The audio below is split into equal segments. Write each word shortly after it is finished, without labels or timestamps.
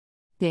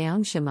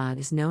Dayang Sima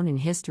is known in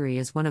history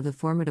as one of the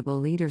formidable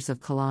leaders of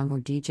Kalong or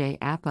DJ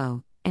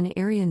Apo, an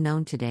area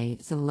known today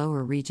as the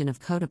lower region of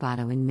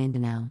Cotabato in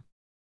Mindanao.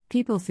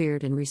 People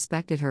feared and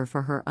respected her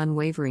for her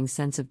unwavering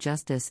sense of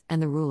justice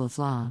and the rule of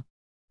law.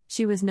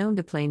 She was known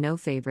to play no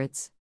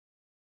favorites.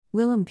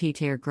 Willem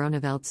Pieter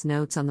Groeneveldt's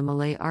notes on the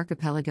Malay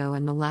archipelago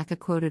and Malacca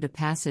quoted a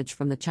passage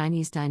from the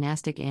Chinese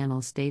dynastic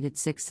annals dated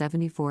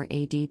 674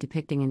 AD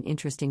depicting an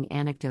interesting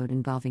anecdote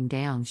involving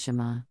Dayang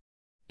Sima.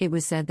 It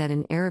was said that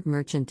an Arab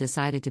merchant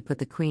decided to put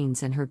the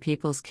queen's and her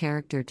people's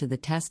character to the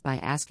test by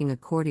asking a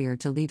courtier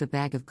to leave a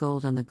bag of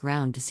gold on the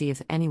ground to see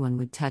if anyone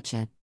would touch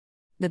it.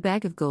 The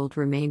bag of gold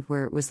remained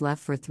where it was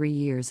left for 3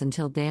 years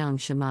until Dayang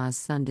Shima's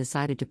son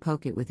decided to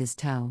poke it with his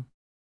toe.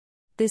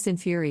 This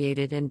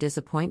infuriated and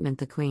disappointed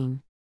the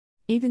queen.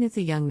 Even if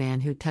the young man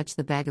who touched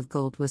the bag of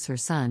gold was her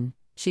son,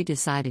 she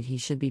decided he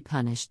should be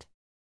punished.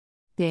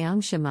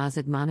 Dayang Shima's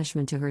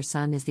admonishment to her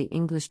son is the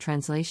English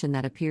translation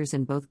that appears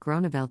in both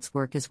Groeneveldt's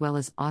work as well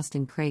as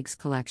Austen Craig's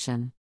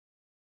collection.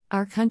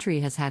 Our country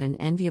has had an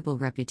enviable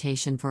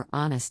reputation for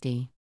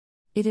honesty.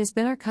 It has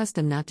been our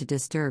custom not to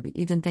disturb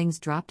even things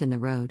dropped in the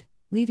road,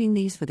 leaving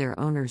these for their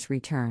owner's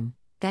return,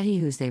 that he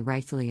whose they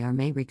rightfully are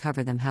may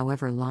recover them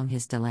however long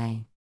his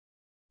delay.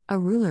 A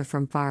ruler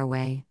from far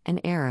away, an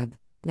Arab,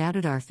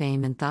 doubted our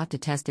fame and thought to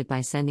test it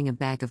by sending a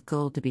bag of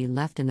gold to be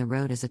left in the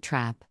road as a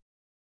trap.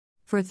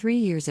 For 3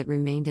 years it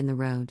remained in the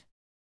road.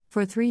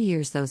 For 3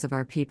 years those of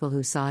our people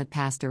who saw it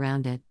passed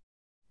around it.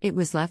 It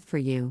was left for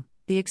you,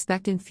 the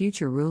expectant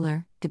future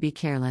ruler, to be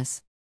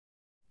careless.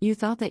 You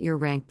thought that your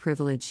rank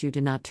privileged you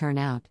to not turn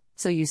out,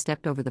 so you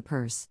stepped over the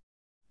purse.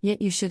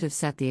 Yet you should have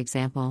set the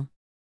example.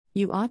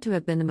 You ought to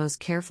have been the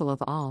most careful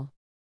of all.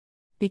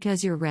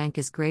 Because your rank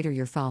is greater,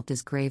 your fault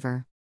is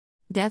graver.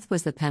 Death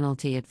was the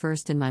penalty at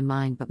first in my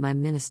mind, but my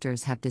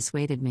ministers have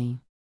dissuaded me.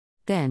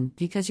 Then,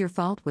 because your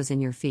fault was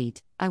in your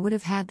feet, I would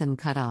have had them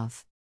cut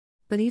off.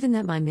 But even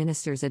that my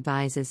ministers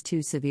advise is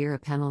too severe a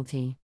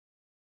penalty.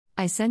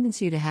 I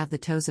sentence you to have the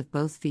toes of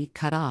both feet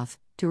cut off,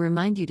 to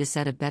remind you to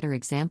set a better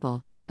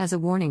example, as a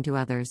warning to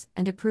others,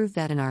 and to prove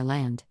that in our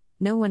land,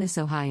 no one is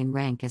so high in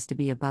rank as to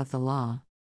be above the law.